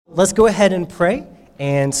Let's go ahead and pray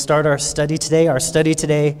and start our study today. Our study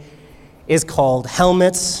today is called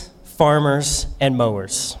Helmets, Farmers, and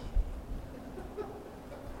Mowers.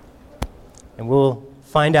 And we'll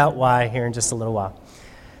find out why here in just a little while.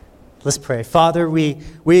 Let's pray. Father, we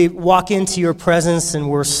walk into your presence and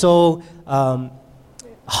we're so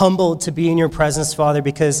humbled to be in your presence, Father,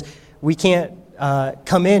 because we can't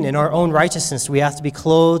come in our own righteousness. We have to be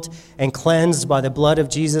clothed and cleansed by the blood of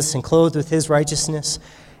Jesus and clothed with his righteousness.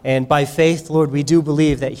 And by faith, Lord, we do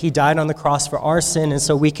believe that he died on the cross for our sin, and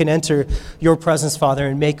so we can enter your presence, Father,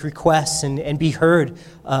 and make requests and be heard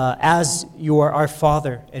as you are our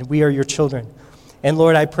Father and we are your children. And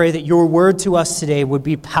Lord, I pray that your word to us today would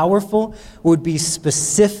be powerful, would be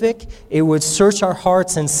specific, it would search our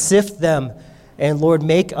hearts and sift them. And Lord,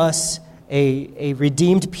 make us a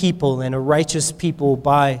redeemed people and a righteous people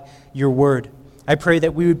by your word. I pray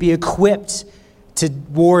that we would be equipped to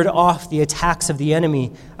ward off the attacks of the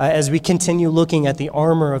enemy as we continue looking at the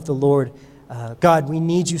armor of the Lord. God, we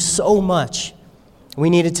need you so much. We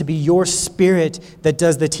need it to be your Spirit that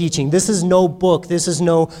does the teaching. This is no book. This is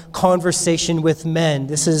no conversation with men.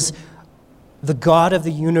 This is the God of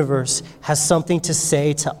the universe has something to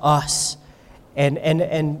say to us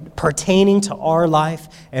and pertaining to our life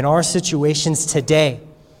and our situations today.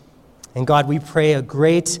 And God, we pray a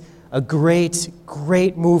great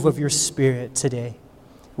move of your Spirit today.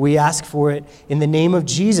 We ask for it in the name of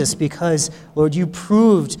Jesus because, Lord, you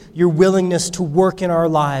proved your willingness to work in our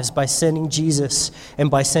lives by sending Jesus and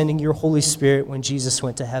by sending your Holy Spirit when Jesus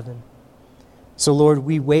went to heaven. So, Lord,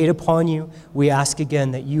 we wait upon you. We ask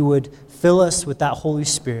again that you would fill us with that Holy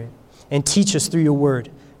Spirit and teach us through your word.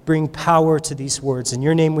 Bring power to these words. In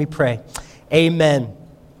your name we pray. Amen.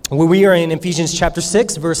 We are in Ephesians chapter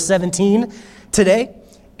 6, verse 17 today.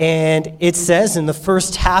 And it says in the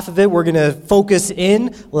first half of it, we're going to focus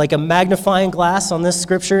in like a magnifying glass on this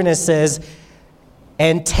scripture. And it says,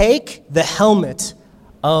 and take the helmet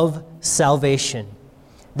of salvation.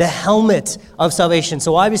 The helmet of salvation.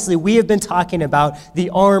 So obviously we have been talking about the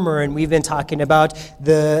armor and we've been talking about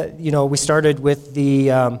we started with the,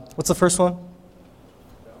 what's the first one?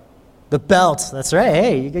 The belt, that's right.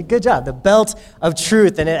 Hey, you did good job. The belt of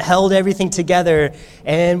truth, and it held everything together.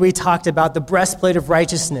 And we talked about the breastplate of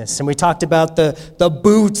righteousness, and we talked about the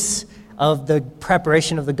boots of the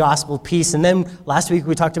preparation of the gospel of peace. And then last week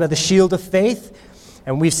we talked about the shield of faith,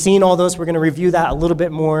 and we've seen all those. We're going to review that a little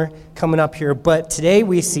bit more coming up here. But today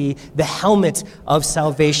we see the helmet of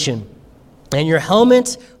salvation. And your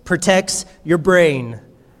helmet protects your brain.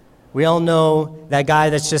 We all know that guy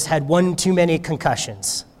that's just had one too many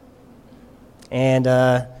concussions. And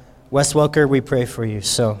Wes Welker, we pray for you.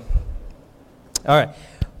 So, all right.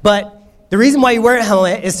 But the reason why you wear a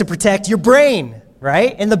helmet is to protect your brain,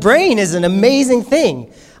 right? And the brain is an amazing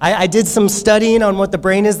thing. I did some studying on what the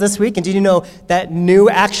brain is this week, and did you know that new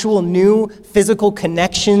physical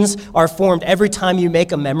connections are formed every time you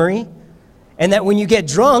make a memory? And that when you get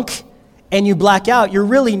drunk and you black out, you're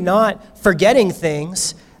really not forgetting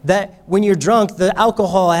things. That when you're drunk, the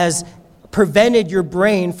alcohol has prevented your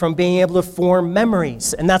brain from being able to form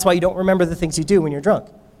memories. And that's why you don't remember the things you do when you're drunk.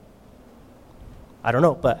 I don't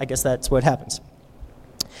know, but I guess that's what happens.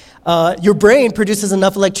 Your brain produces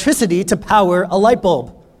enough electricity to power a light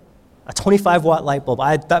bulb, a 25-watt light bulb.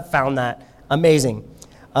 I found that amazing.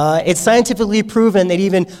 It's scientifically proven that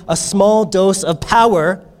even a small dose of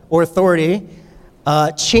power or authority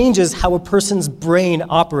changes how a person's brain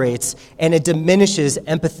operates, and it diminishes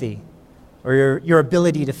empathy, or your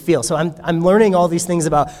ability to feel. So I'm learning all these things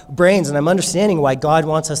about brains, and I'm understanding why God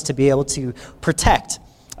wants us to be able to protect.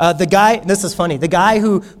 This is funny, the guy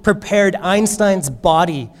who prepared Einstein's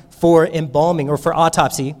body for embalming or for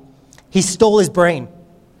autopsy, he stole his brain,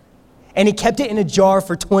 and he kept it in a jar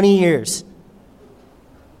for 20 years.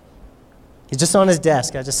 He's just on his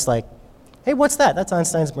desk. I just like, hey, what's that? That's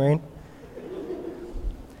Einstein's brain.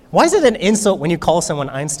 Why is it an insult when you call someone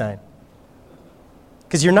Einstein?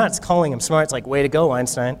 Because you're not calling him smart. It's like, way to go,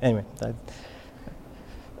 Einstein. Anyway.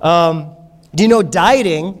 Do you know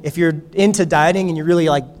dieting, if you're into dieting and you really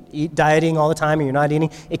like eat dieting all the time and you're not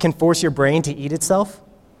eating, it can force your brain to eat itself?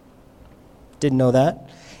 Didn't know that.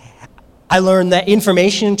 I learned that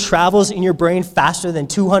information travels in your brain faster than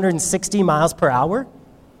 260 miles per hour.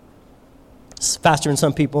 It's faster in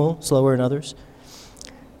some people, slower in others.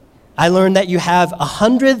 I learned that you have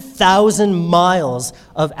 100,000 miles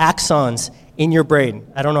of axons in your brain.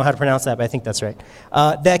 I don't know how to pronounce that, but I think that's right.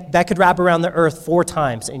 That could wrap around the earth 4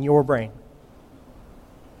 times in your brain.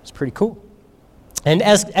 It's pretty cool. And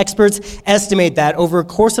as experts estimate that over a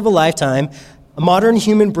course of a lifetime, modern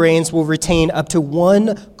human brains will retain up to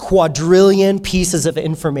 1 quadrillion pieces of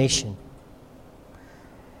information.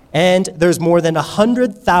 And there's more than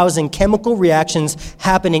 100,000 chemical reactions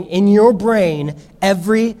happening in your brain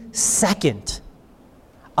every second.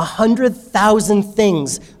 100,000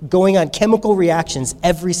 things going on, chemical reactions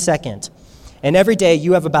every second. And every day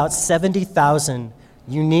you have about 70,000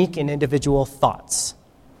 unique and individual thoughts.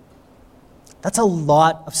 That's a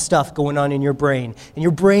lot of stuff going on in your brain. And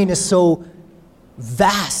your brain is so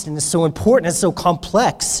vast and it's so important, it's so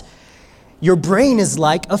complex. Your brain is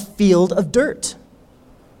like a field of dirt.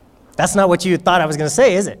 That's not what you thought I was going to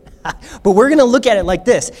say, is it? But we're going to look at it like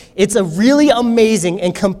this. It's a really amazing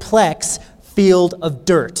and complex field of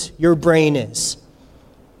dirt, your brain is.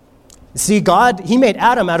 See, God, he made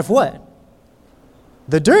Adam out of what?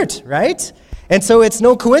 The dirt, right? And so it's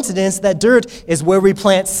no coincidence that dirt is where we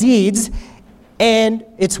plant seeds and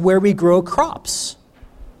it's where we grow crops.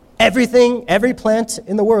 Every plant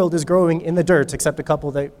in the world is growing in the dirt, except a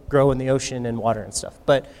couple that grow in the ocean and water and stuff.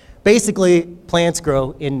 But basically, plants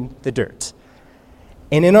grow in the dirt.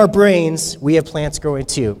 And in our brains, we have plants growing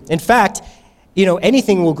too. In fact,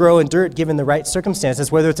 anything will grow in dirt given the right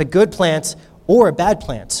circumstances, whether it's a good plant or a bad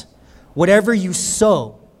plant. Whatever you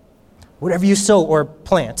sow or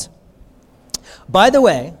plant. By the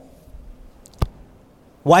way,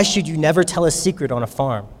 why should you never tell a secret on a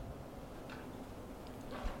farm?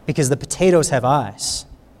 Because the potatoes have eyes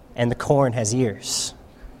and the corn has ears.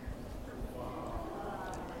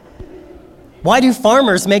 Why do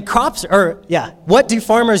farmers make what do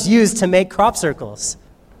farmers use to make crop circles?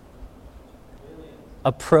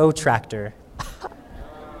 A protractor.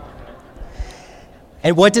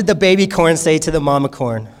 And what did the baby corn say to the mama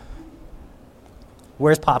corn?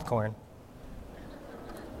 Where's popcorn?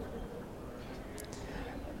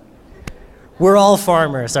 We're all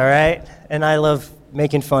farmers, all right? And I love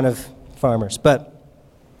making fun of farmers, but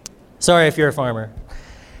sorry if you're a farmer.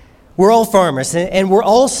 We're all farmers, and we're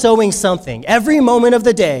all sowing something. Every moment of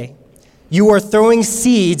the day, you are throwing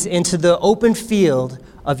seeds into the open field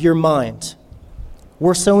of your mind.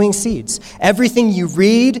 We're sowing seeds. Everything you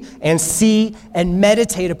read and see and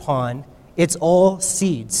meditate upon, it's all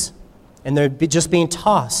seeds. And they're just being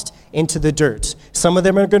tossed into the dirt. Some of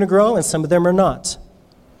them are going to grow, and some of them are not.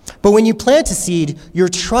 But when you plant a seed, you're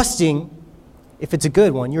trusting, if it's a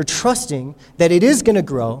good one, you're trusting that it is going to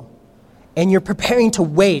grow, and you're preparing to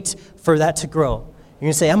wait for that to grow. You're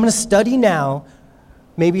going to say, I'm going to study now,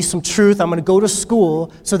 maybe some truth. I'm going to go to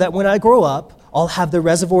school so that when I grow up, I'll have the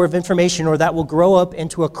reservoir of information, or that will grow up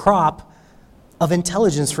into a crop of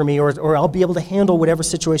intelligence for me, or I'll be able to handle whatever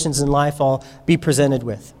situations in life I'll be presented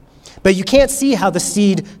with. But you can't see how the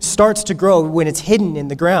seed starts to grow when it's hidden in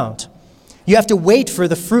the ground. You have to wait for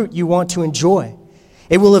the fruit you want to enjoy.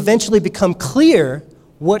 It will eventually become clear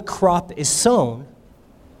what crop is sown.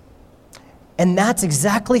 And that's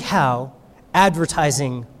exactly how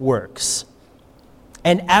advertising works.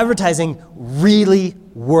 And advertising really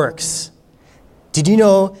works. Did you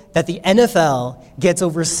know that the NFL gets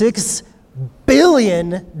over $6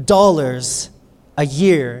 billion a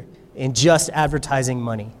year in just advertising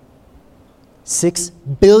money? $6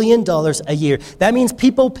 billion a year. That means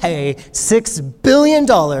people pay $6 billion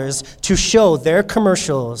to show their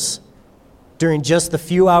commercials during just the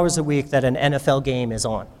few hours a week that an NFL game is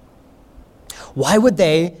on. Why would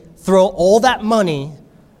they throw all that money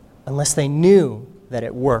unless they knew that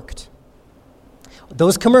it worked?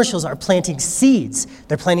 Those commercials are planting seeds.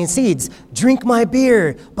 They're planting seeds. Drink my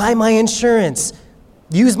beer, buy my insurance,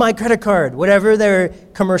 use my credit card, whatever their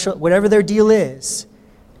deal is.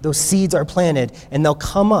 Those seeds are planted, and they'll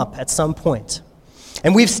come up at some point.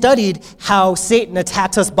 And we've studied how Satan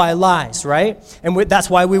attacks us by lies, right? And that's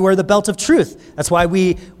why we wear the belt of truth. That's why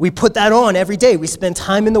we put that on every day. We spend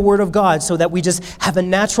time in the Word of God so that we just have a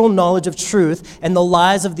natural knowledge of truth, and the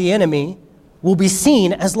lies of the enemy will be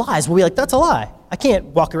seen as lies. We'll be like, that's a lie. I can't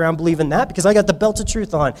walk around believing that because I got the belt of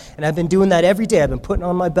truth on, and I've been doing that every day. I've been putting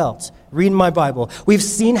on my belt, reading my Bible. We've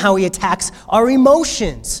seen how he attacks our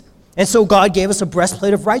emotions. And so God gave us a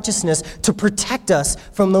breastplate of righteousness to protect us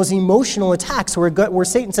from those emotional attacks where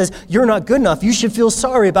Satan says, you're not good enough. You should feel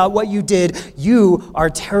sorry about what you did. You are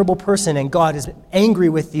a terrible person, and God is angry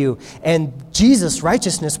with you. And Jesus'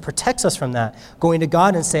 righteousness protects us from that. Going to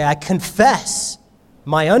God and say, I confess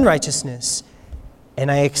my unrighteousness, and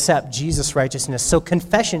I accept Jesus' righteousness. So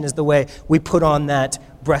confession is the way we put on that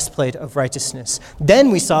breastplate of righteousness.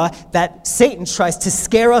 Then we saw that Satan tries to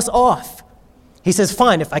scare us off. He says,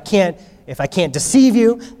 fine, if I can't deceive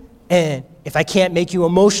you, and if I can't make you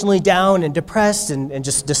emotionally down and depressed and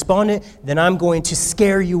just despondent, then I'm going to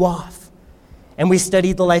scare you off. And we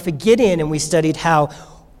studied the life of Gideon, and we studied how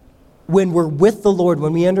when we're with the Lord,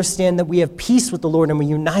 when we understand that we have peace with the Lord and we're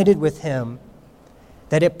united with him,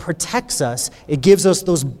 that it protects us. It gives us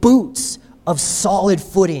those boots of solid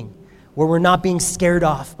footing where we're not being scared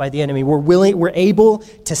off by the enemy. We're able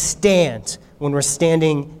to stand when we're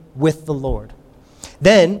standing with the Lord.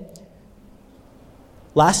 Then,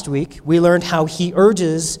 last week, we learned how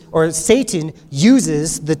Satan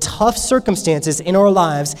uses the tough circumstances in our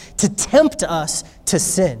lives to tempt us to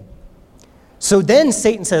sin. So then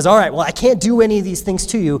Satan says, all right, well, I can't do any of these things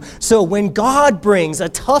to you. So when God brings a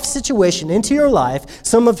tough situation into your life,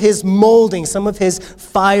 some of his molding, some of his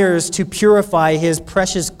fires to purify his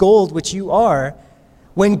precious gold, which you are,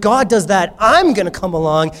 when God does that, I'm going to come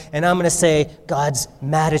along and I'm going to say, God's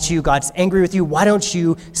mad at you, God's angry with you, why don't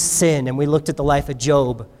you sin? And we looked at the life of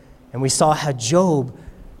Job, and we saw how Job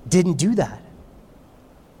didn't do that.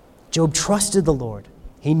 Job trusted the Lord.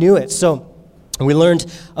 He knew it. So we learned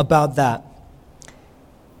about that.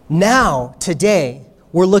 Now, today,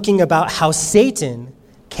 we're looking about how Satan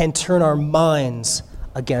can turn our minds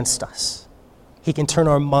against us. He can turn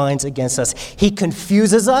our minds against us. He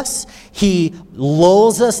confuses us. He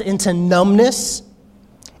lulls us into numbness.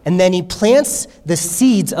 And then he plants the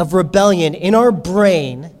seeds of rebellion in our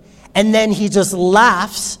brain. And then he just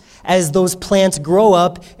laughs as those plants grow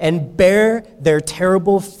up and bear their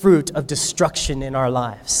terrible fruit of destruction in our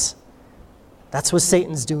lives. That's what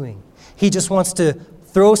Satan's doing. He just wants to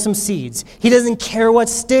throw some seeds. He doesn't care what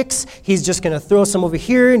sticks. He's just going to throw some over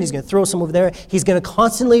here and he's going to throw some over there. He's going to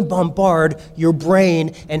constantly bombard your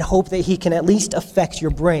brain and hope that he can at least affect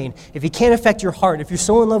your brain. If he can't affect your heart, if you're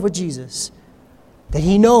so in love with Jesus, that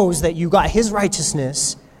he knows that you got his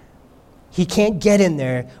righteousness, he can't get in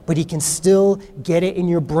there, but he can still get it in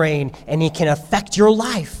your brain and he can affect your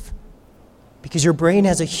life because your brain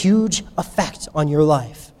has a huge effect on your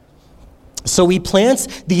life. So he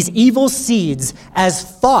plants these evil seeds as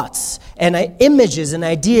thoughts and images and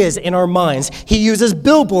ideas in our minds. He uses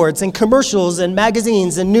billboards and commercials and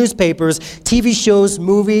magazines and newspapers, TV shows,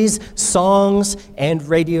 movies, songs, and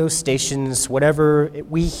radio stations, whatever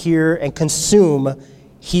we hear and consume,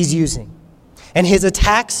 he's using. And his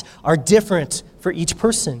attacks are different for each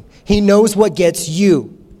person. He knows what gets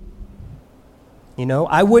you. You know,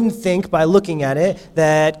 I wouldn't think by looking at it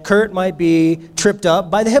that Kurt might be tripped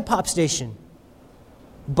up by the hip-hop station.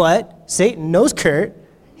 But Satan knows Kurt.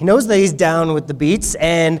 He knows that he's down with the beats,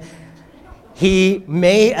 and he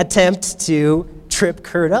may attempt to trip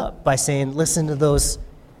Kurt up by saying, listen to those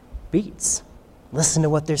beats. Listen to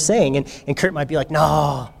what they're saying. And Kurt might be like,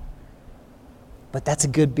 no, but that's a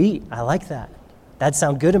good beat. I like that. That'd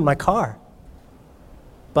sound good in my car.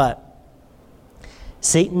 But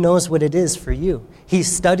Satan knows what it is for you. He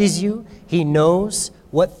studies you. He knows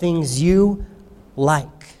what things you like,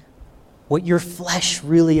 what your flesh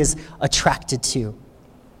really is attracted to.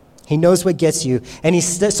 He knows what gets you. And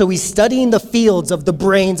so he's studying the fields of the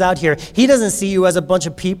brains out here. He doesn't see you as a bunch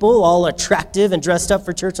of people all attractive and dressed up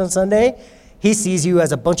for church on Sunday. He sees you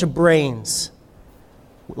as a bunch of brains,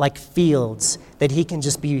 like fields that he can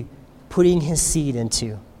just be putting his seed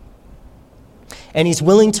into. And he's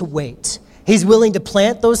willing to wait. He's willing to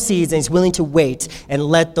plant those seeds, and he's willing to wait and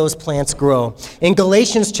let those plants grow. In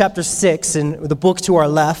Galatians chapter 6, in the book to our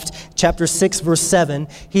left, chapter 6, verse 7,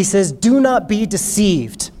 he says, do not be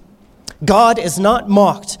deceived. God is not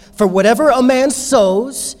mocked. For whatever a man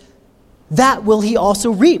sows, that will he also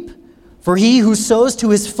reap. For he who sows to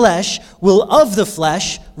his flesh will of the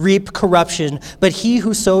flesh reap corruption, but he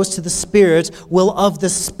who sows to the Spirit will of the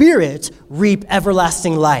Spirit reap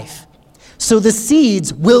everlasting life. So the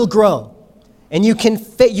seeds will grow. And you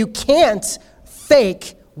can't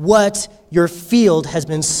fake what your field has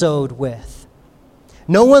been sowed with.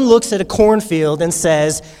 No one looks at a cornfield and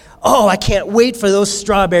says, oh, I can't wait for those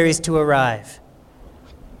strawberries to arrive.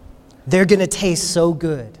 They're going to taste so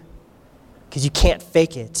good because you can't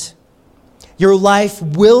fake it. Your life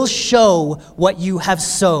will show what you have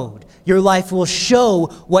sowed. Your life will show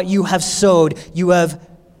what you have sowed. You have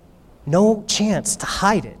no chance to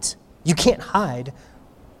hide it. You can't hide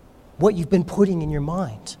what you've been putting in your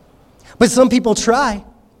mind. But some people try.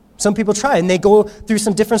 Some people try, and they go through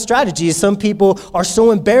some different strategies. Some people are so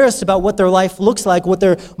embarrassed about what their life looks like, what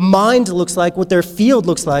their mind looks like, what their field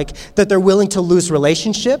looks like, that they're willing to lose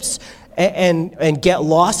relationships and get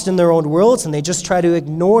lost in their own worlds, and they just try to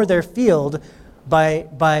ignore their field by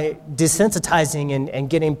desensitizing and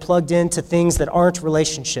getting plugged into things that aren't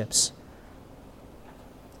relationships.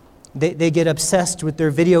 They get obsessed with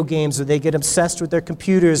their video games, or they get obsessed with their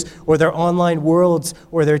computers, or their online worlds,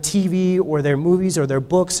 or their TV, or their movies, or their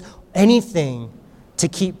books, anything to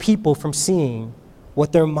keep people from seeing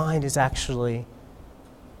what their mind is actually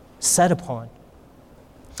set upon.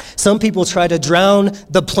 Some people try to drown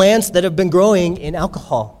the plants that have been growing in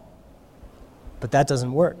alcohol. But that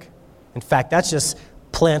doesn't work. In fact, that just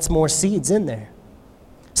plants more seeds in there.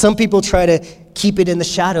 Some people try to keep it in the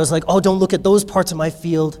shadows, like, oh, don't look at those parts of my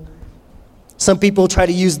field. Some people try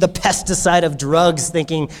to use the pesticide of drugs,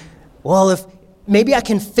 thinking, well, if maybe I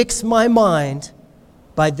can fix my mind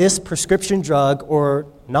by this prescription drug or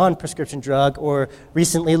non-prescription drug or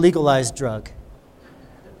recently legalized drug.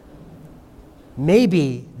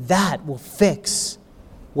 Maybe that will fix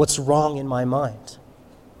what's wrong in my mind.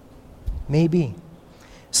 Maybe.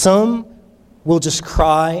 Some will just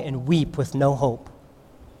cry and weep with no hope.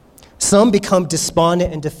 Some become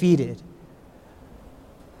despondent and defeated.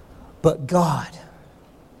 But God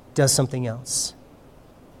does something else.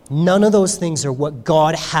 None of those things are what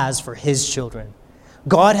God has for his children.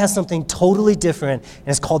 God has something totally different, and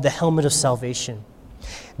it's called the helmet of salvation.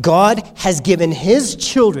 God has given his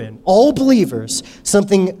children, all believers,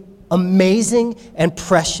 something amazing and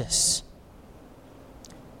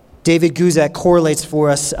David Guzak correlates for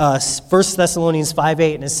us 1 Thessalonians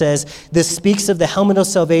 5:8, and it says, this speaks of the helmet of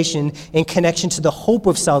salvation in connection to the hope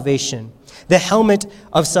of salvation. The helmet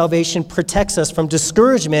of salvation protects us from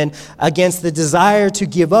discouragement against the desire to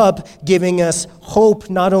give up, giving us hope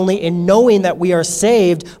not only in knowing that we are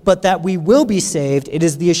saved, but that we will be saved. It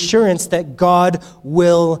is the assurance that God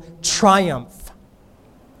will triumph.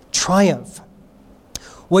 Triumph.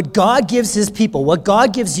 What God gives his people, what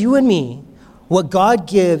God gives you and me, what God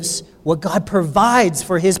provides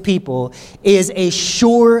for his people is a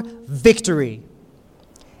sure victory.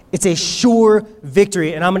 It's a sure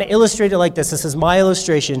victory. And I'm going to illustrate it like this. This is my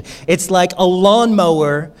illustration. It's like a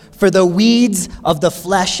lawnmower for the weeds of the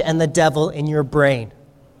flesh and the devil in your brain.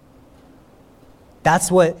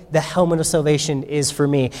 That's what the helmet of salvation is for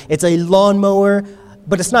me. It's a lawnmower,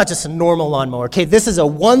 but it's not just a normal lawnmower. Okay, this is a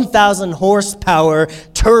 1,000 horsepower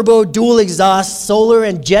turbo dual exhaust solar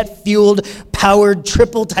and jet fueled powered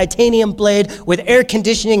triple titanium blade with air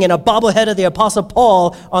conditioning and a bobblehead of the Apostle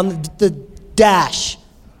Paul on the dash,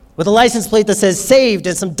 with a license plate that says saved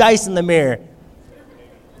and some dice in the mirror.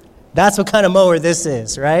 That's what kind of mower this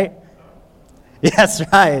is, right? Yeah, that's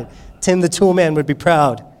right. Tim the Toolman would be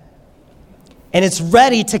proud. And it's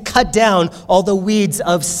ready to cut down all the weeds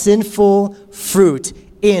of sinful fruit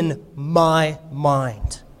in my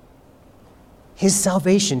mind. His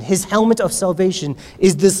salvation, his helmet of salvation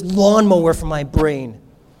is this lawnmower for my brain.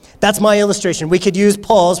 That's my illustration. We could use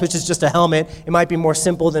Paul's, which is just a helmet. It might be more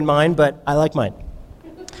simple than mine, but I like mine.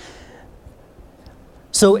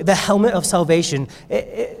 So the helmet of salvation,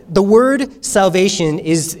 the word salvation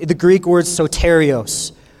is the Greek word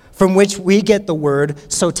soterios, from which we get the word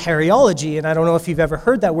soteriology. And I don't know if you've ever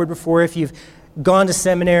heard that word before, if you've gone to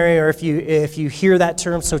seminary, or if you hear that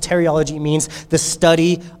term. Soteriology means the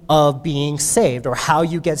study of being saved, or how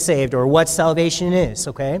you get saved, or what salvation is,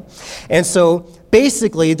 okay? And so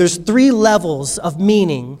basically there's 3 levels of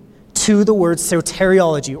meaning to the word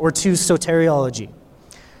soteriology, or to soteriology.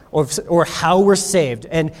 Or how we're saved.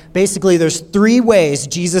 And basically there's 3 ways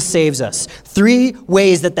Jesus saves us. 3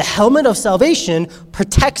 ways that the helmet of salvation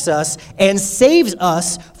protects us and saves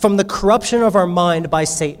us from the corruption of our mind by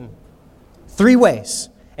Satan. 3 ways.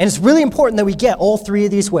 And it's really important that we get all 3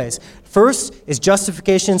 of these ways. First is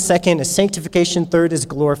justification. Second is sanctification. Third is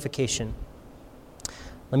glorification.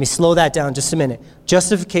 Let me slow that down just a minute.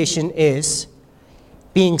 Justification is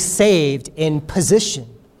being saved in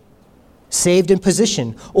position. Saved in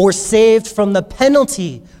position, or saved from the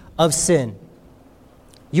penalty of sin.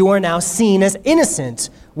 You are now seen as innocent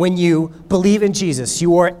when you believe in Jesus.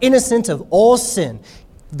 You are innocent of all sin.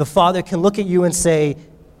 The Father can look at you and say,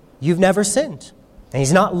 you've never sinned. And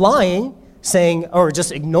he's not lying, saying, or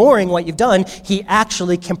just ignoring what you've done. He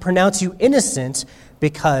actually can pronounce you innocent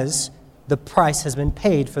because the price has been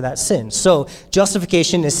paid for that sin. So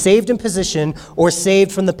justification is saved in position, or saved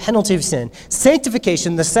from the penalty of sin.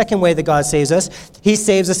 Sanctification, the second way that God saves us, he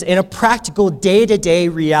saves us in a practical day-to-day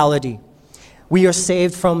reality. We are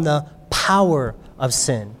saved from the power of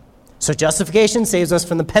sin. So justification saves us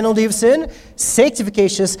from the penalty of sin.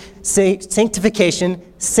 Sanctification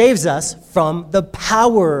saves us from the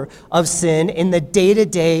power of sin in the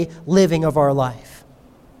day-to-day living of our life.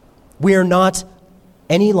 We are not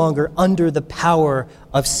any longer under the power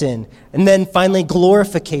of sin. And then finally,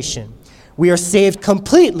 glorification. We are saved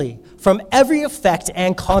completely from every effect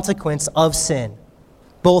and consequence of sin,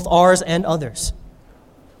 both ours and others.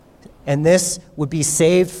 And this would be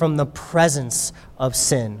saved from the presence of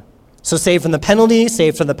sin. So saved from the penalty,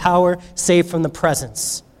 saved from the power, saved from the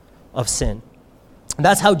presence of sin. And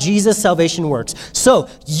that's how Jesus' salvation works. So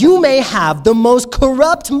you may have the most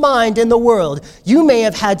corrupt mind in the world. You may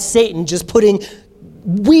have had Satan just putting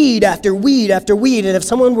weed after weed after weed. And if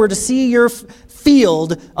someone were to see your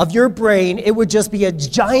field of your brain, it would just be a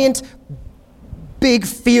giant, big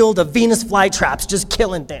field of Venus flytraps just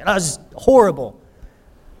killing things. That was horrible.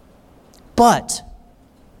 But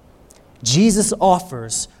Jesus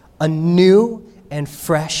offers a new and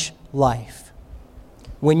fresh life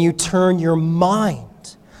when you turn your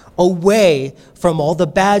mind away from all the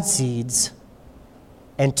bad seeds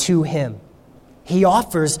and to Him. He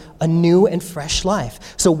offers a new and fresh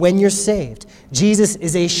life. So when you're saved, Jesus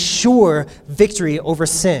is a sure victory over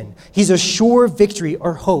sin. He's a sure victory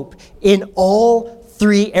or hope in all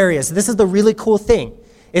three areas. This is the really cool thing,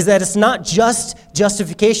 is that it's not just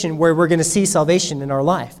justification where we're going to see salvation in our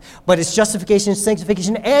life, but it's justification,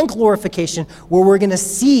 sanctification, and glorification where we're going to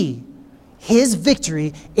see His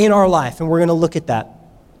victory in our life. And we're going to look at that.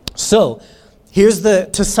 So,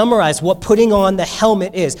 to summarize what putting on the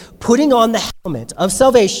helmet is. Putting on the helmet of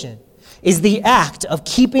salvation is the act of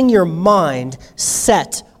keeping your mind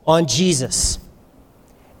set on Jesus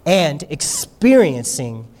and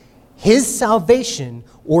experiencing His salvation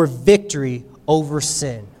or victory over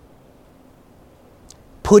sin.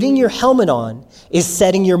 Putting your helmet on is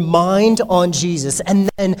setting your mind on Jesus and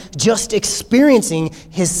then just experiencing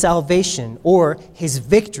His salvation or His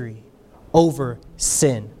victory over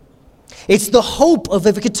sin. It's the hope of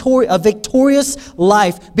a victorious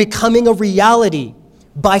life becoming a reality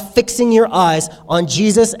by fixing your eyes on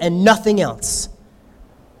Jesus and nothing else.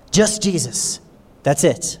 Just Jesus. That's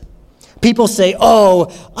it. People say,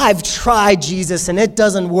 "Oh, I've tried Jesus and it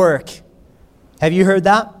doesn't work." Have you heard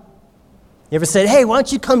that? You ever said, "Hey, why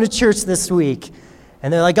don't you come to church this week?"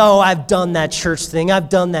 And they're like, "Oh, I've done that church thing. I've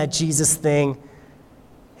done that Jesus thing.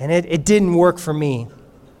 And it didn't work for me."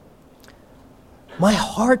 My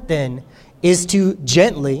heart then is to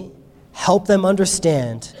gently help them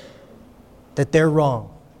understand that they're wrong.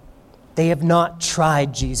 They have not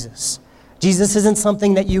tried Jesus. Jesus isn't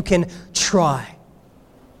something that you can try.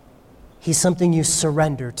 He's something you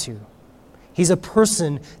surrender to. He's a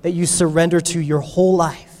person that you surrender to your whole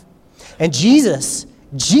life. And Jesus,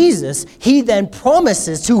 He then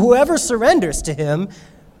promises to whoever surrenders to Him,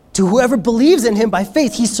 to whoever believes in Him by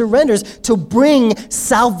faith, He surrenders to bring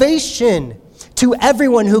salvation to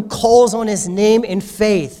everyone who calls on His name in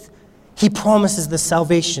faith. He promises the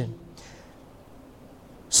salvation.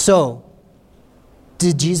 So,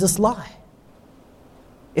 did Jesus lie?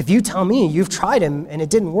 If you tell me you've tried Him and it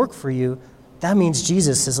didn't work for you, that means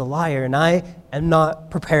Jesus is a liar, and I am not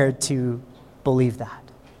prepared to believe that.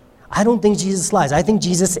 I don't think Jesus lies. I think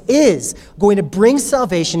Jesus is going to bring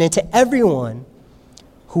salvation into everyone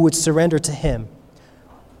who would surrender to Him.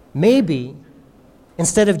 Maybe,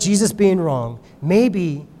 instead of Jesus being wrong,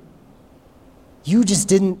 maybe you just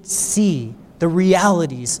didn't see the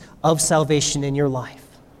realities of salvation in your life.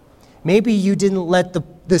 Maybe you didn't let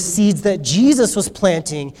the seeds that Jesus was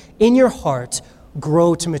planting in your heart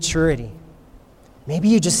grow to maturity. Maybe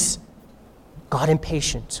you just got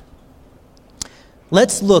impatient.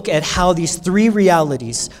 Let's look at how these three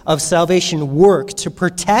realities of salvation work to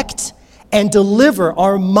protect and deliver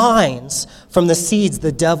our minds from the seeds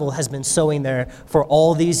the devil has been sowing there for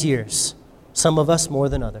all these years. Some of us more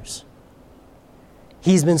than others.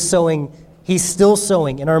 He's still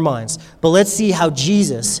sowing in our minds. But let's see how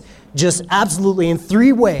Jesus just absolutely in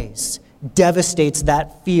three ways devastates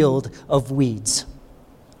that field of weeds.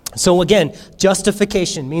 So again,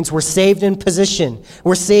 justification means we're saved in position.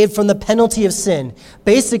 We're saved from the penalty of sin.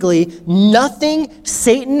 Basically, nothing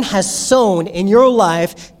Satan has sown in your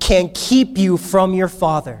life can keep you from your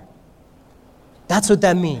Father. That's what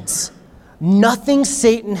that means. Nothing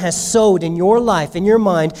Satan has sowed in your life, in your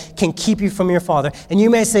mind, can keep you from your Father. And you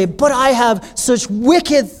may say, "But I have such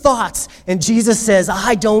wicked thoughts." And Jesus says,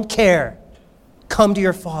 "I don't care. Come to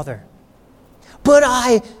your Father." "But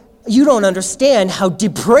you don't understand how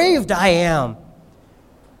depraved I am.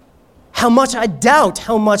 How much I doubt,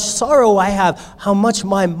 how much sorrow I have, how much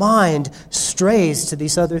my mind strays to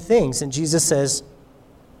these other things." And Jesus says,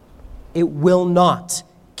 "It will not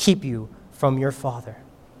keep you from your Father.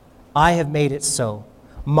 I have made it so.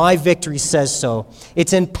 My victory says so."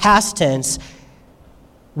 It's in past tense.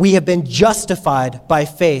 We have been justified by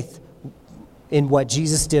faith in what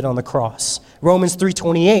Jesus did on the cross. Romans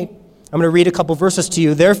 3:28. I'm going to read a couple verses to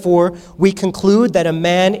you. "Therefore, we conclude that a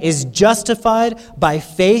man is justified by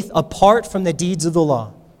faith apart from the deeds of the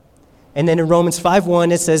law." And then in Romans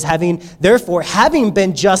 5:1, it says, having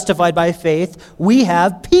been justified by faith, we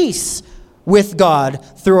have peace with God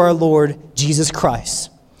through our Lord Jesus Christ.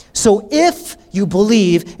 So if you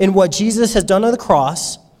believe in what Jesus has done on the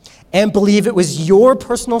cross and believe it was your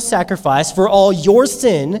personal sacrifice for all your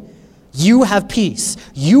sin, you have peace.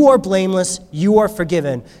 You are blameless. You are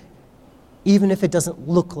forgiven. Even if it doesn't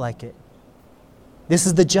look like it. This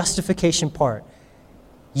is the justification part.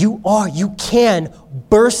 You can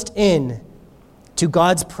burst in to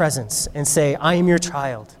God's presence and say, I am your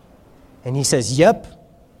child. And he says, yep,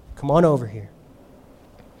 come on over here.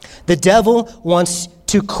 The devil wants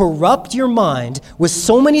to corrupt your mind with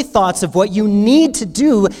so many thoughts of what you need to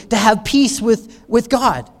do to have peace with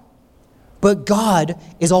God. But God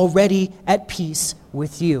is already at peace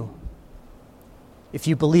with you. If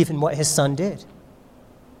you believe in what his son did.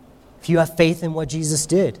 If you have faith in what Jesus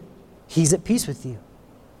did, he's at peace with you.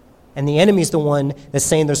 And the enemy is the one that's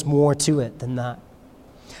saying there's more to it than that.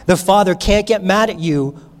 The Father can't get mad at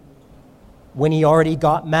you when he already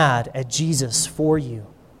got mad at Jesus for you.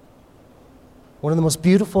 One of the most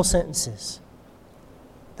beautiful sentences.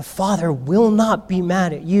 The Father will not be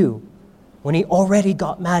mad at you when he already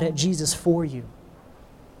got mad at Jesus for you.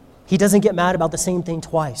 He doesn't get mad about the same thing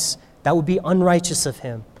twice. That would be unrighteous of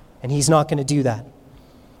him, and he's not going to do that.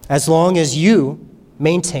 As long as you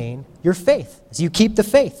maintain your faith, as you keep the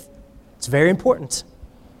faith. It's very important.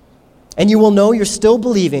 And you will know you're still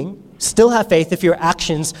believing, still have faith if your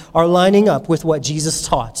actions are lining up with what Jesus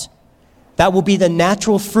taught. That will be the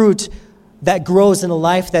natural fruit that grows in a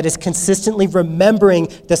life that is consistently remembering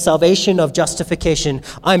the salvation of justification.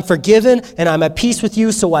 I'm forgiven and I'm at peace with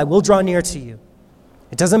you, so I will draw near to you.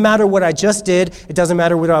 It doesn't matter what I just did. It doesn't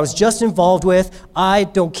matter what I was just involved with. I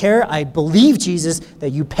don't care. I believe, Jesus, that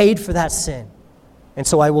you paid for that sin. And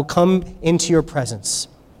so I will come into your presence.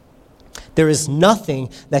 There is nothing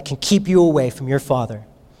that can keep you away from your Father.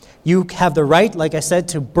 You have the right, like I said,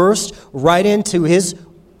 to burst right into his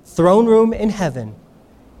throne room in heaven.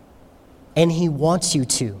 And he wants you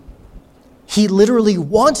to. He literally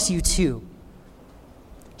wants you to.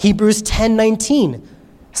 Hebrews 10:19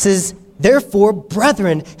 says, therefore,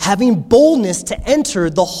 brethren, having boldness to enter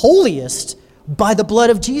the holiest by the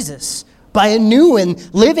blood of Jesus, by a new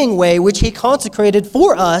and living way which he consecrated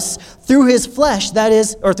for us through his flesh, that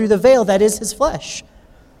is, or through the veil that is his flesh.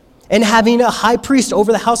 And having a high priest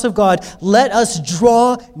over the house of God, let us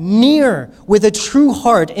draw near with a true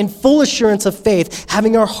heart and full assurance of faith,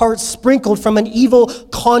 having our hearts sprinkled from an evil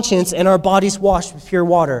conscience and our bodies washed with pure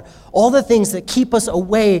water. All the things that keep us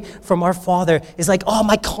away from our Father is like, oh,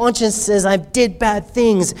 my conscience says I did bad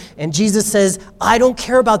things. And Jesus says, I don't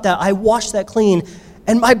care about that. I washed that clean.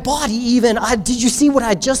 And my body even, did you see what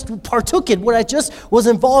I just partook in, what I just was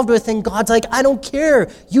involved with? And God's like, I don't care.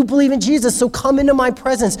 You believe in Jesus, so come into my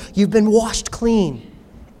presence. You've been washed clean.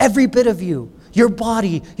 Every bit of you, your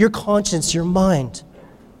body, your conscience, your mind.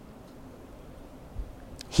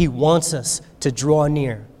 He wants us to draw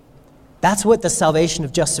near. That's what the salvation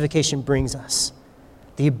of justification brings us.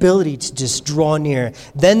 The ability to just draw near.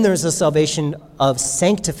 Then there's a salvation of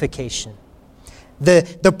sanctification.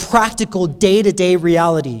 The practical day-to-day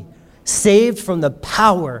reality, saved from the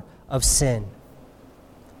power of sin.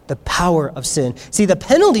 The power of sin. See, the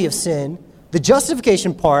penalty of sin, the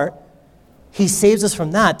justification part, he saves us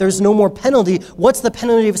from that. There's no more penalty. What's the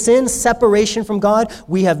penalty of sin? Separation from God.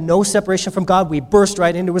 We have no separation from God. We burst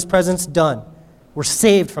right into his presence. Done. We're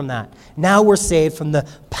saved from that. Now we're saved from the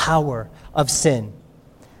power of sin.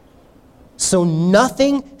 So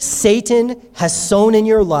nothing Satan has sown in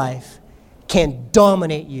your life can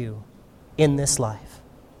dominate you in this life.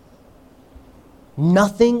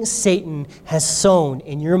 Nothing Satan has sown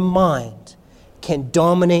in your mind can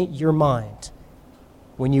dominate your mind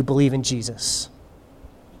when you believe in Jesus.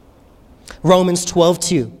 Romans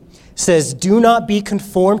 12:2 says, do not be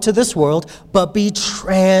conformed to this world, but be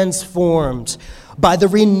transformed by the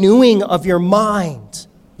renewing of your mind,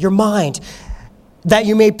 that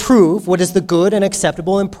you may prove what is the good and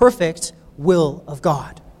acceptable and perfect will of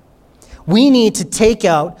God. We need to take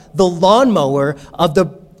out the lawnmower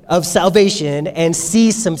of salvation and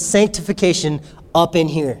see some sanctification up in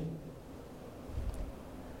here.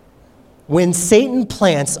 When Satan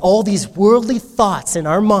plants all these worldly thoughts in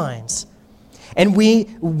our minds, and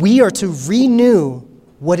we are to renew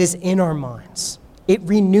what is in our minds. It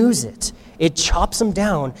renews it. It chops them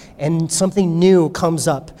down, and something new comes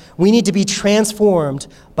up. We need to be transformed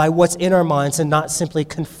by what's in our minds and not simply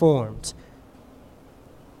conformed.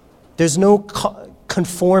 There's no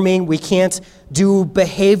conforming. We can't do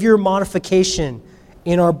behavior modification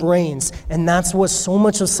in our brains. And that's what so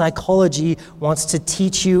much of psychology wants to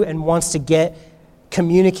teach you and wants to get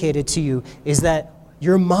communicated to you, is that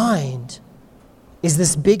your mind is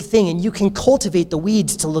this big thing, and you can cultivate the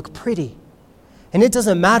weeds to look pretty. And it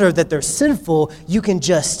doesn't matter that they're sinful. You can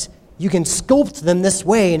sculpt them this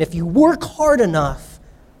way, and if you work hard enough,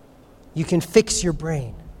 you can fix your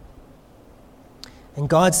brain. And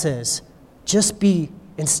God says,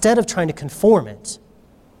 instead of trying to conform it,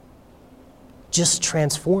 just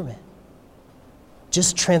transform it.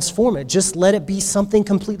 just transform it. Just let it be something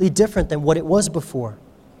completely different than what it was before.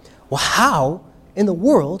 Well, how in the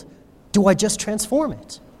world do I just transform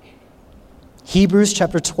it? Hebrews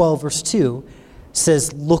chapter 12, verse 2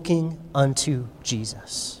 says, looking unto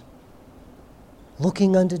Jesus.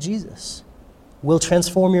 Looking unto Jesus will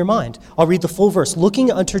transform your mind. I'll read the full verse.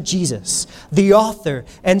 Looking unto Jesus, the author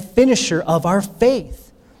and finisher of our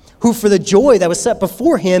faith, who for the joy that was set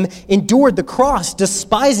before him endured the cross,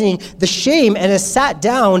 despising the shame, and has sat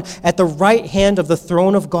down at the right hand of the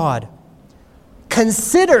throne of God.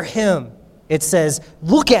 Consider him, it says,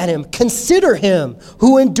 look at him, consider him,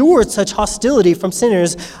 who endured such hostility from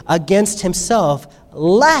sinners against himself,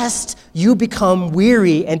 lest you become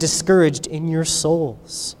weary and discouraged in your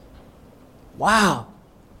souls. Wow.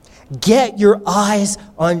 Get your eyes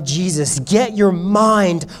on Jesus. Get your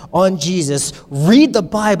mind on Jesus. Read the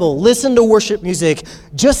Bible. Listen to worship music.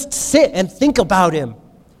 Just sit and think about him.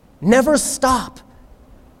 Never stop.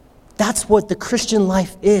 That's what the Christian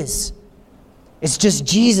life is. It's just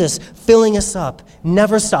Jesus filling us up.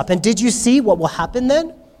 Never stop. And did you see what will happen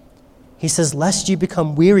then? He says, lest you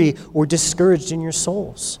become weary or discouraged in your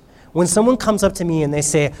souls. When someone comes up to me and they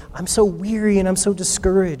say, I'm so weary and I'm so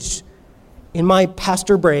discouraged, in my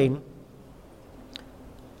pastor brain,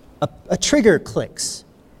 a trigger clicks.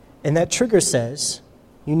 And that trigger says,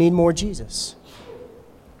 you need more Jesus.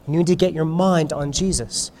 You need to get your mind on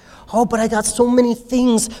Jesus. Oh, but I got so many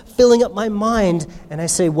things filling up my mind. And I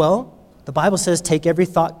say, well, the Bible says, take every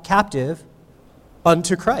thought captive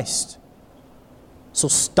unto Christ. So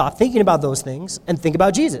stop thinking about those things and think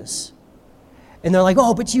about Jesus. And they're like,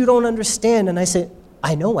 oh, but you don't understand. And I say,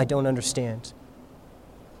 I know I don't understand.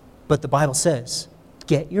 But the Bible says,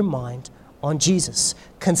 get your mind on Jesus.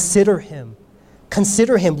 Consider him.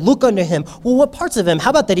 Consider him. Look unto him. Well, what parts of him? How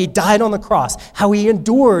about that he died on the cross? How he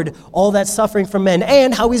endured all that suffering from men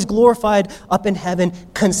and how he's glorified up in heaven.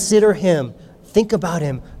 Consider him. Think about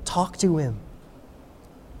him. Talk to him.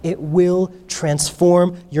 It will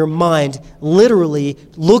transform your mind. Literally,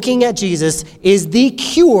 looking at Jesus is the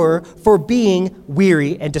cure for being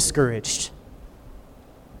weary and discouraged.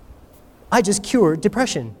 I just cured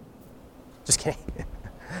depression. Just kidding.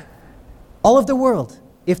 All of the world,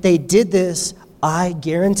 if they did this, I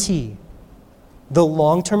guarantee the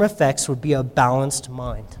long-term effects would be a balanced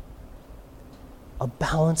mind. A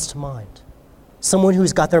balanced mind. Someone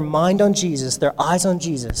who's got their mind on Jesus, their eyes on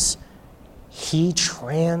Jesus, he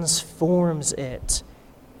transforms it.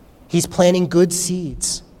 He's planting good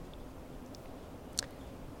seeds.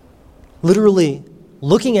 Literally,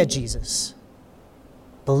 looking at Jesus,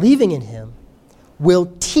 believing in him,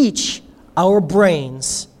 will teach our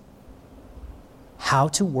brains how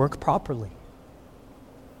to work properly.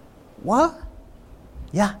 What?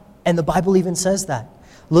 Yeah, and the Bible even says that.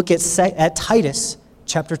 Look at Titus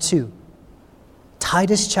chapter 2.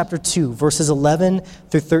 Titus chapter 2, verses 11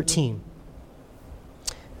 through 13.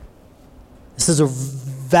 This is a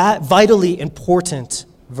vitally important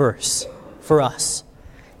verse for us.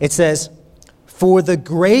 It says, for the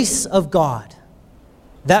grace of God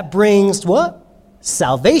that brings what?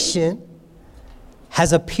 Salvation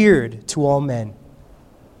has appeared to all men.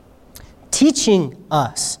 Teaching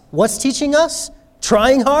us. What's teaching us?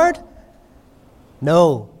 Trying hard?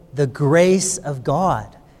 No, the grace of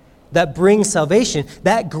God that brings salvation.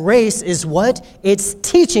 That grace is what? It's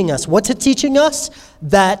teaching us. What's it teaching us?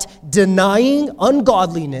 That denying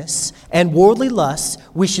ungodliness and worldly lusts,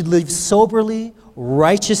 we should live soberly,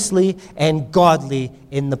 righteously, and godly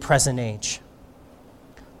in the present age.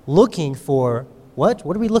 Looking for what?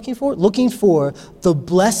 What are we looking for? Looking for the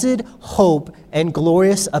blessed hope and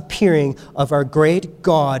glorious appearing of our great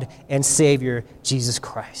God and Savior, Jesus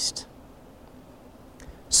Christ.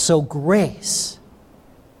 So grace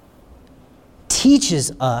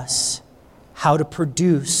teaches us how to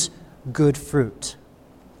produce good fruit,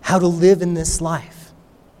 how to live in this life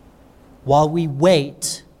while we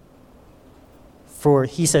wait for,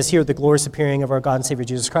 he says here, the glorious appearing of our God and Savior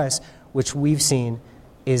Jesus Christ, which we've seen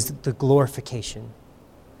is the glorification.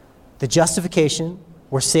 The justification,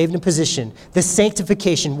 we're saved in position. The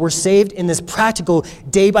sanctification, we're saved in this practical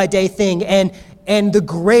day-by-day thing. And the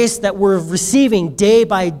grace that we're receiving day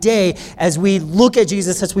by day as we look at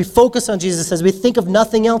Jesus, as we focus on Jesus, as we think of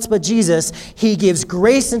nothing else but Jesus, he gives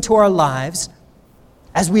grace into our lives.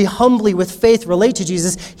 As we humbly, with faith, relate to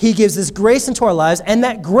Jesus, he gives this grace into our lives, and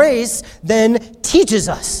that grace then teaches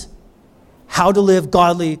us how to live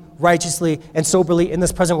godly, righteously, and soberly in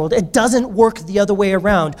this present world. It doesn't work the other way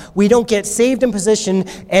around. We don't get saved in position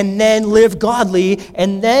and then live godly,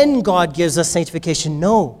 and then God gives us sanctification.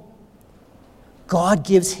 No. God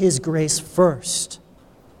gives his grace first.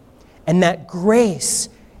 And that grace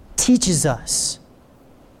teaches us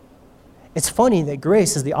It's funny that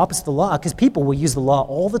grace is the opposite of the law because people will use the law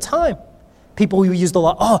all the time. People will use the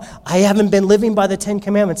law. Oh, I haven't been living by the 10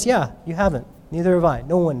 Commandments. Yeah, you haven't. Neither have I.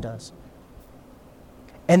 No one does.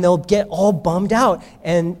 And they'll get all bummed out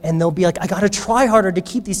and they'll be like, I got to try harder to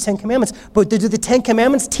keep these 10 Commandments. But do the 10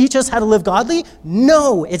 Commandments teach us how to live godly?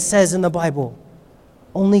 No, it says in the Bible.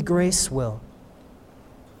 Only grace will.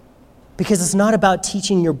 Because it's not about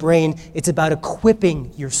teaching your brain, it's about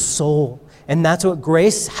equipping your soul. And that's what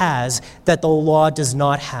grace has that the law does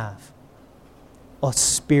not have. A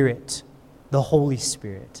spirit, the Holy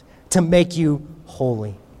Spirit, to make you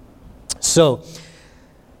holy. So,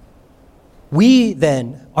 we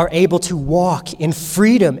then are able to walk in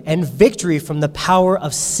freedom and victory from the power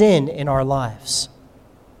of sin in our lives.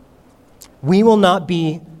 We will not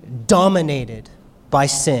be dominated by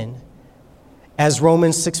sin. As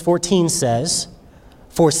Romans 6:14 says,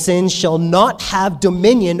 for sin shall not have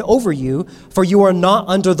dominion over you, for you are not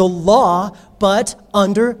under the law, but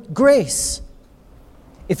under grace.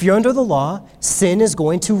 If you're under the law, sin is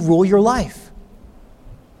going to rule your life.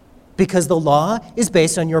 Because the law is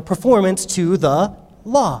based on your performance to the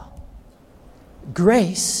law.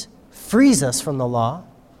 Grace frees us from the law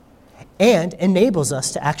and enables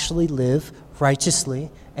us to actually live righteously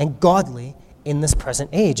and godly in this present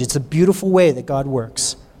age. It's a beautiful way that God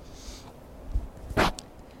works.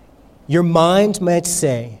 Your mind might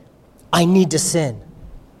say, I need to sin.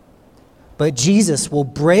 But Jesus will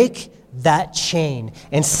break that chain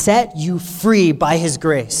and set you free by his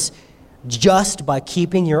grace. Just by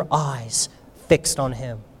keeping your eyes fixed on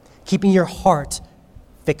him, keeping your heart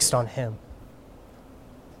fixed on him.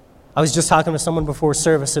 I was just talking to someone before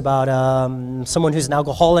service about someone who's an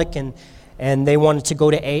alcoholic and they wanted to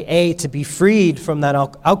go to AA to be freed from that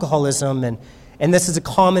alcoholism. And this is a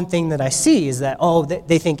common thing that I see is that,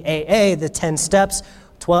 they think AA, the 10 steps,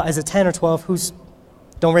 12, is it 10 or 12?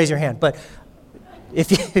 Don't raise your hand. But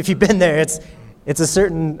if you've been there, it's a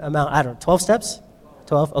certain amount, I don't know, 12 steps?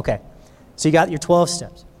 12? Okay. So you got your 12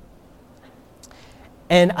 steps.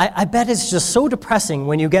 And I bet it's just so depressing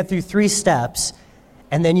when you get through 3 steps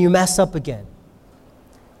and then you mess up again.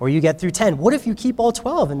 Or you get through 10. What if you keep all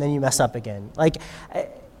 12 and then you mess up again?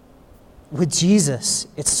 With Jesus,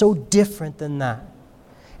 it's so different than that.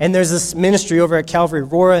 And there's this ministry over at Calvary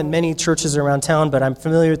Aurora and many churches around town, but I'm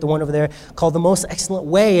familiar with the one over there called The Most Excellent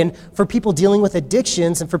Way. And for people dealing with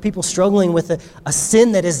addictions and for people struggling with a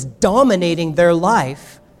sin that is dominating their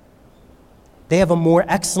life, they have a more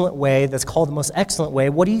excellent way that's called the most excellent way.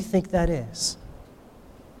 What do you think that is?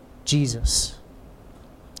 Jesus.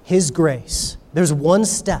 His grace. There's one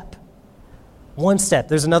step. One step.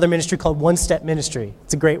 There's another ministry called One Step Ministry.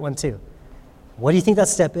 It's a great one too. What do you think that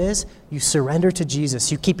step is? You surrender to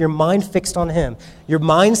Jesus. You keep your mind fixed on him. Your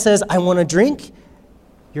mind says, I want to drink.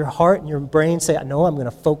 Your heart and your brain say, no, I'm going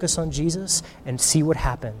to focus on Jesus and see what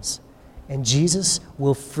happens. And Jesus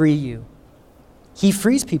will free you. He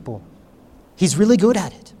frees people. He's really good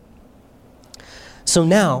at it. So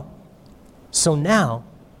now,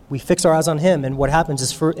 we fix our eyes on him, and what happens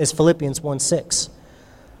is Philippians 1:6.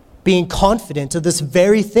 Being confident of this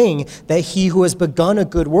very thing, that he who has begun a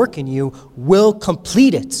good work in you will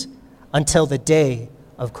complete it until the day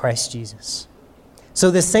of Christ Jesus.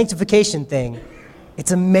 So this sanctification thing,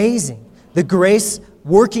 it's amazing. The grace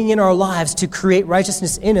working in our lives to create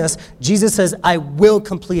righteousness in us, Jesus says, I will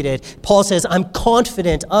complete it. Paul says, I'm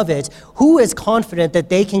confident of it. Who is confident that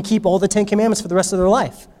they can keep all the 10 Commandments for the rest of their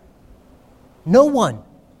life? No one.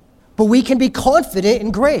 But we can be confident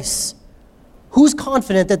in grace. Who's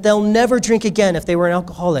confident that they'll never drink again if they were an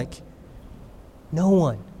alcoholic? No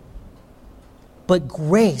one. But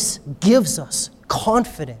grace gives us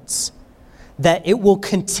confidence that it will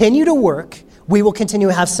continue to work. We will continue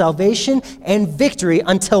to have salvation and victory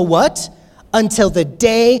until what? Until the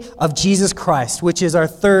day of Jesus Christ, which is our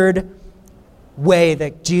third way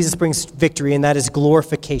that Jesus brings victory, and that is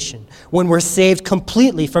glorification. When we're saved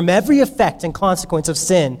completely from every effect and consequence of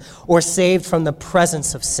sin, or saved from the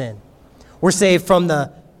presence of sin. We're saved from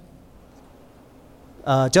the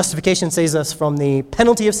justification saves us from the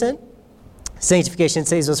penalty of sin. Sanctification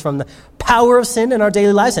saves us from the power of sin in our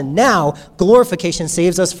daily lives. And now, glorification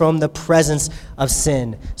saves us from the presence of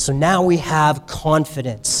sin. So now we have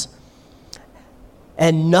confidence.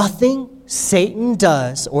 And nothing Satan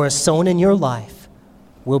does or is sown in your life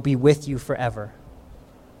will be with you forever.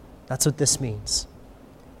 That's what this means.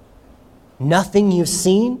 Nothing you've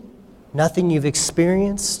seen, nothing you've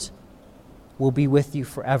experienced will be with you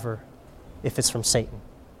forever if it's from Satan.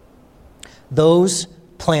 Those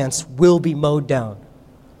plants will be mowed down.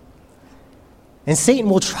 And Satan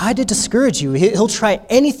will try to discourage you. He'll try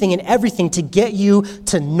anything and everything to get you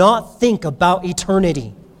to not think about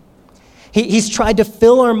eternity. He's tried to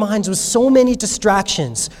fill our minds with so many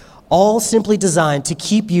distractions, all simply designed to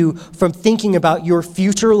keep you from thinking about your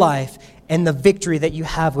future life and the victory that you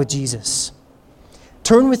have with Jesus.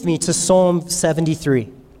 Turn with me to Psalm 73.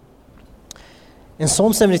 In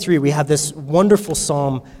Psalm 73, we have this wonderful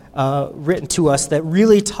psalm written to us that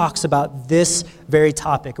really talks about this very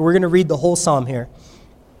topic. We're going to read the whole psalm here.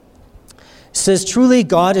 It says, "Truly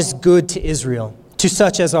God is good to Israel, to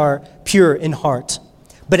such as are pure in heart.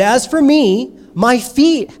 But as for me, my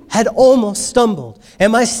feet had almost stumbled,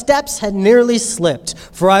 and my steps had nearly slipped,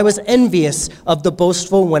 for I was envious of the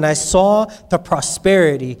boastful when I saw the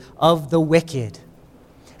prosperity of the wicked."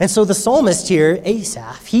 And so the psalmist here,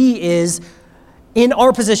 Asaph, he is in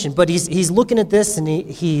our position, but he's looking at this, and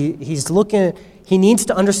he needs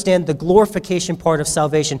to understand the glorification part of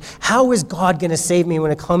salvation. How is God going to save me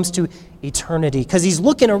when it comes to eternity? Because he's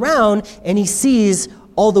looking around and he sees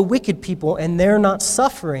all the wicked people, and they're not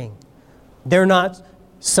suffering. They're not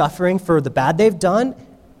suffering for the bad they've done,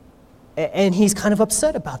 and he's kind of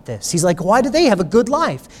upset about this. He's like, why do they have a good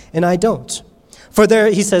life and I don't?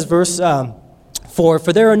 He says, verse 4,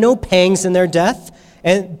 "For there are no pangs in their death,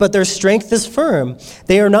 but their strength is firm.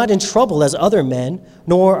 They are not in trouble as other men,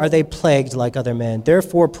 nor are they plagued like other men.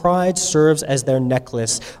 Therefore pride serves as their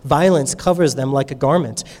necklace. Violence covers them like a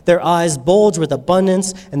garment. Their eyes bulge with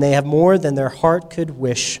abundance, and they have more than their heart could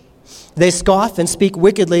wish. They scoff and speak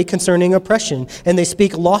wickedly concerning oppression, and they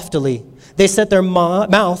speak loftily. They set their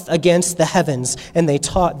mouth against the heavens, and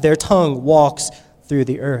their tongue walks through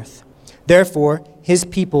the earth. Therefore his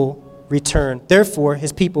people return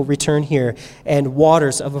here, and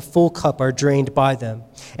waters of a full cup are drained by them.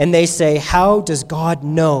 And they say, how does God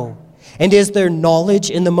know? And is there knowledge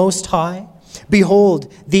in the Most High?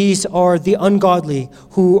 Behold, these are the ungodly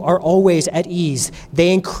who are always at ease.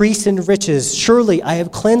 They increase in riches. Surely I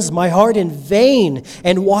have cleansed my heart in vain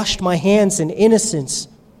and washed my hands in innocence.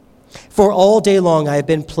 For all day long I have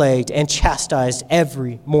been plagued and chastised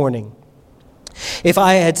every morning. If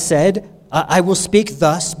I had said, I will speak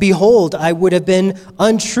thus, behold, I would have been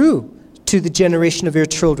untrue to the generation of your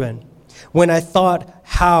children. When I thought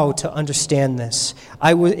how to understand this,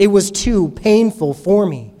 it was too painful for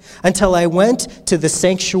me until I went to the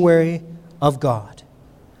sanctuary of God.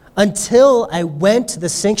 Until I went to the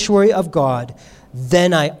sanctuary of God,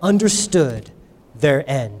 then I understood their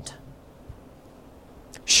end.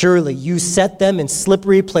 Surely you set them in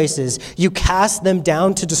slippery places. You cast them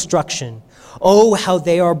down to destruction. Oh, how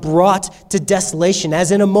they are brought to desolation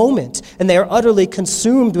as in a moment, and they are utterly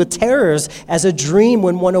consumed with terrors as a dream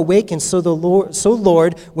when one awakens. So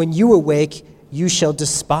Lord, when you awake, you shall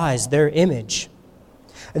despise their image.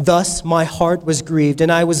 Thus my heart was grieved,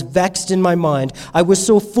 and I was vexed in my mind. I was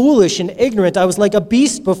so foolish and ignorant, I was like a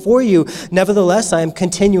beast before you. Nevertheless, I am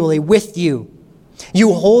continually with you.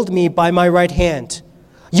 You hold me by my right hand.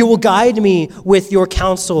 You will guide me with your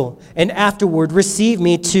counsel, and afterward receive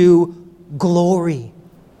me to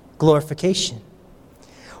glorification.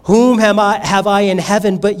 Whom have I in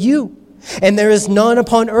heaven but you? And there is none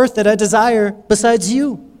upon earth that I desire besides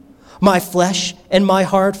you. My flesh and my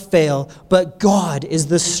heart fail, but God is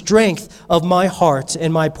the strength of my heart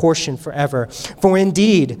and my portion forever. For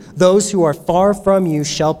indeed, those who are far from you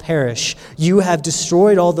shall perish. You have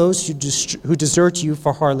destroyed all those who desert you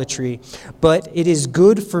for harlotry. But it is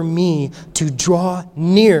good for me to draw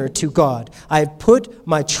near to God. I have put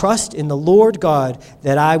my trust in the Lord God,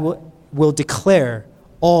 that I will declare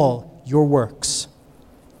all your works.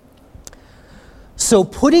 So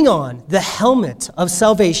putting on the helmet of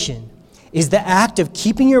salvation is the act of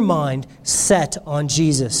keeping your mind set on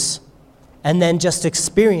Jesus and then just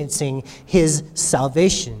experiencing his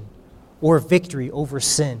salvation or victory over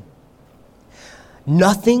sin.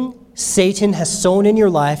 Nothing Satan has sown in your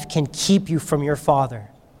life can keep you from your Father.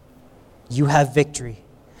 You have victory.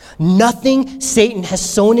 Nothing Satan has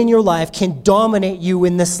sown in your life can dominate you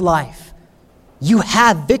in this life. You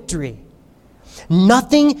have victory.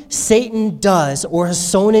 Nothing Satan does or has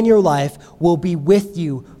sown in your life will be with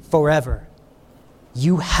you forever.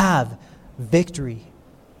 You have victory.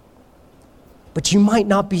 But you might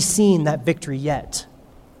not be seeing that victory yet.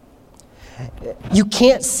 You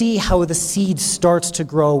can't see how the seed starts to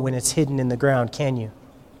grow when it's hidden in the ground, can you?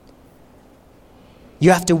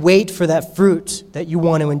 You have to wait for that fruit that you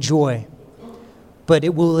want to enjoy. But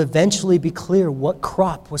it will eventually be clear what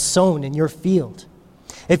crop was sown in your field.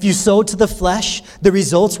 If you sow to the flesh, the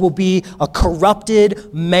results will be a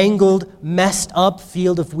corrupted, mangled, messed up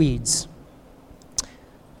field of weeds.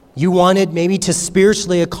 You wanted maybe to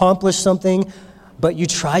spiritually accomplish something, but you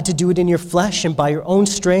tried to do it in your flesh and by your own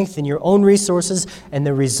strength and your own resources, and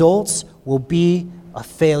the results will be a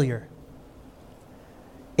failure.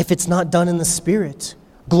 if it's not done in the Spirit,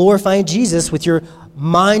 glorifying Jesus with your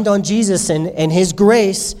mind on Jesus and His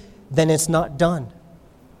grace, then it's not done.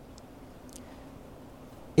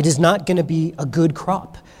 It is not going to be a good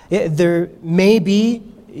crop. Maybe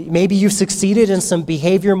you've succeeded in some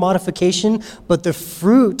behavior modification, but the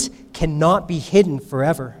fruit cannot be hidden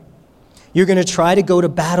forever. You're going to try to go to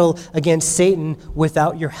battle against Satan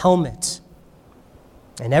without your helmet.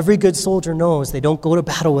 And every good soldier knows they don't go to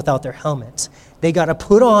battle without their helmet. They got to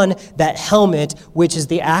put on that helmet, which is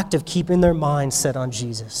the act of keeping their mind set on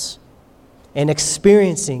Jesus and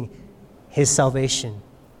experiencing His salvation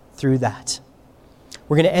through that.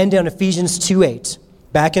 We're going to end on Ephesians 2:8,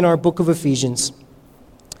 back in our book of Ephesians.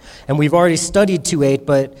 And we've already studied 2:8,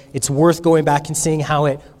 but it's worth going back and seeing how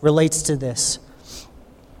it relates to this.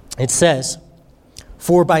 It says,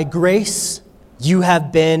 "For by grace you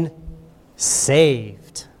have been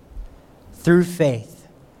saved through faith,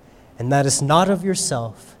 and that is not of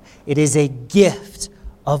yourself. It is a gift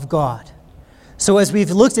of God." So as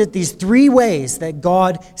we've looked at these three ways that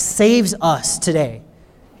God saves us today,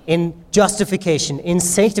 in justification, in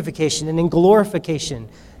sanctification, and in glorification,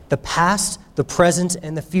 the past, the present,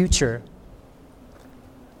 and the future,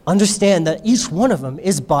 understand that each one of them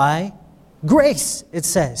is by grace, it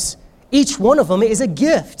says. Each one of them is a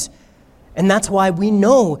gift. And that's why we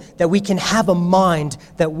know that we can have a mind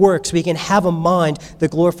that works. We can have a mind that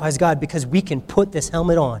glorifies God because we can put this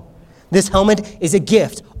helmet on. This helmet is a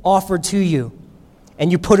gift offered to you,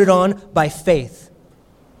 and you put it on by faith.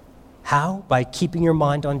 How? By keeping your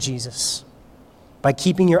mind on Jesus, by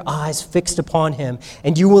keeping your eyes fixed upon Him,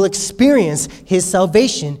 and you will experience His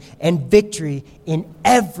salvation and victory in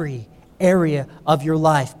every area of your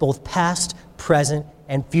life, both past, present,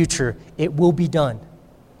 and future. It will be done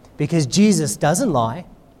because Jesus doesn't lie.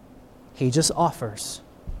 He just offers.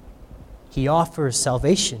 He offers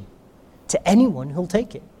salvation to anyone who'll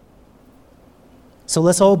take it. So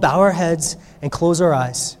let's all bow our heads and close our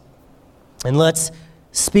eyes, and let's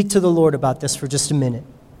speak to the Lord about this for just a minute.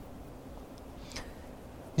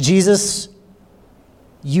 Jesus,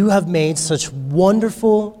 you have made such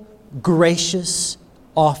wonderful, gracious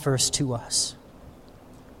offers to us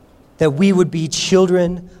that we would be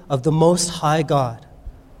children of the Most High God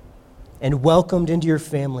and welcomed into your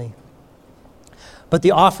family. But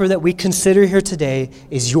the offer that we consider here today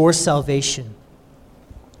is your salvation.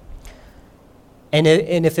 And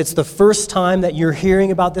if it's the first time that you're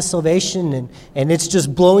hearing about this salvation and it's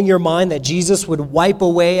just blowing your mind that Jesus would wipe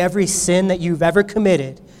away every sin that you've ever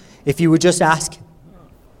committed, if you would just ask Him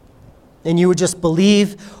and you would just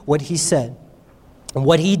believe what He said and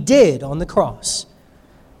what He did on the cross,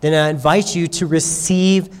 then I invite you to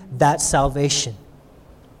receive that salvation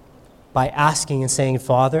by asking and saying,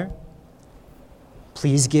 "Father,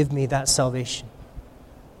 please give me that salvation.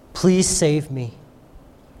 Please save me."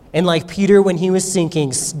 And like Peter when he was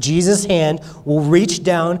sinking, Jesus' hand will reach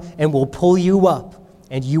down and will pull you up,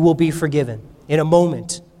 and you will be forgiven in a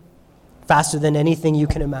moment, faster than anything you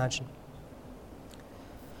can imagine.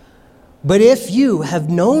 But if you have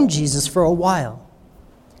known Jesus for a while,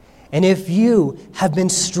 and if you have been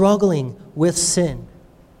struggling with sin,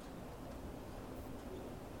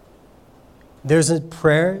 there's a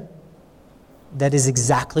prayer that is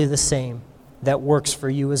exactly the same that works for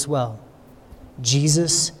you as well.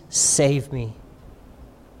 Jesus, save me.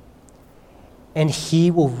 And He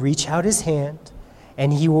will reach out His hand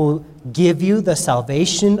and He will give you the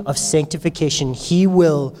salvation of sanctification. He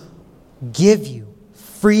will give you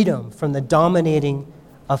freedom from the dominating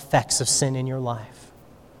effects of sin in your life.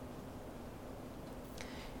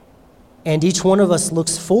 And each one of us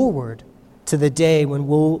looks forward to the day when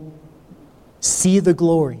we'll see the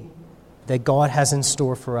glory that God has in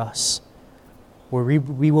store for us, where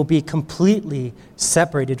we will be completely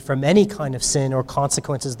separated from any kind of sin or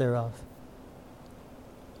consequences thereof.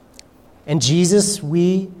 And Jesus,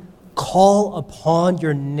 we call upon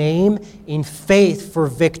your name in faith for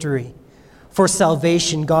victory, for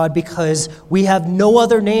salvation, God, because we have no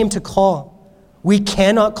other name to call. We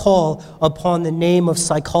cannot call upon the name of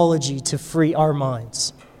psychology to free our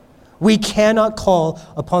minds. We cannot call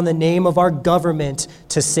upon the name of our government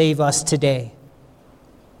to save us today.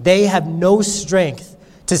 They have no strength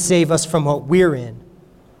to save us from what we're in.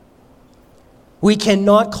 We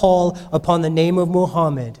cannot call upon the name of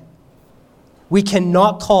Muhammad. We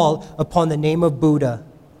cannot call upon the name of Buddha.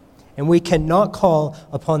 And we cannot call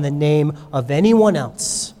upon the name of anyone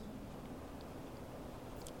else.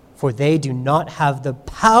 For they do not have the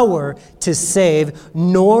power to save,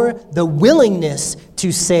 nor the willingness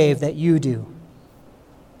to save that you do.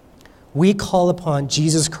 We call upon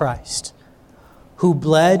Jesus Christ, who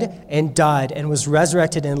bled and died and was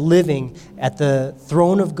resurrected and living at the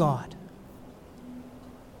throne of God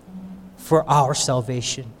for our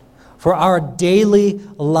salvation, for our daily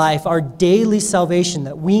life, our daily salvation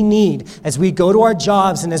that we need as we go to our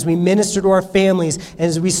jobs and as we minister to our families and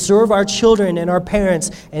as we serve our children and our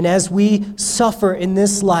parents and as we suffer in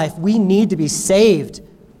this life. We need to be saved.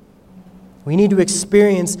 We need to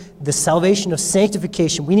experience the salvation of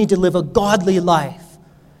sanctification. We need to live a godly life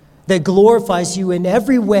that glorifies you in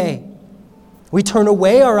every way. We turn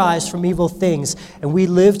away our eyes from evil things and we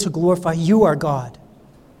live to glorify you, our God.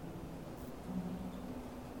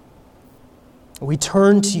 We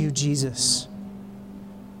turn to you, Jesus,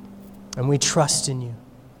 and we trust in you.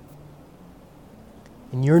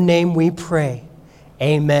 In your name we pray.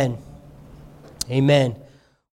 Amen. Amen.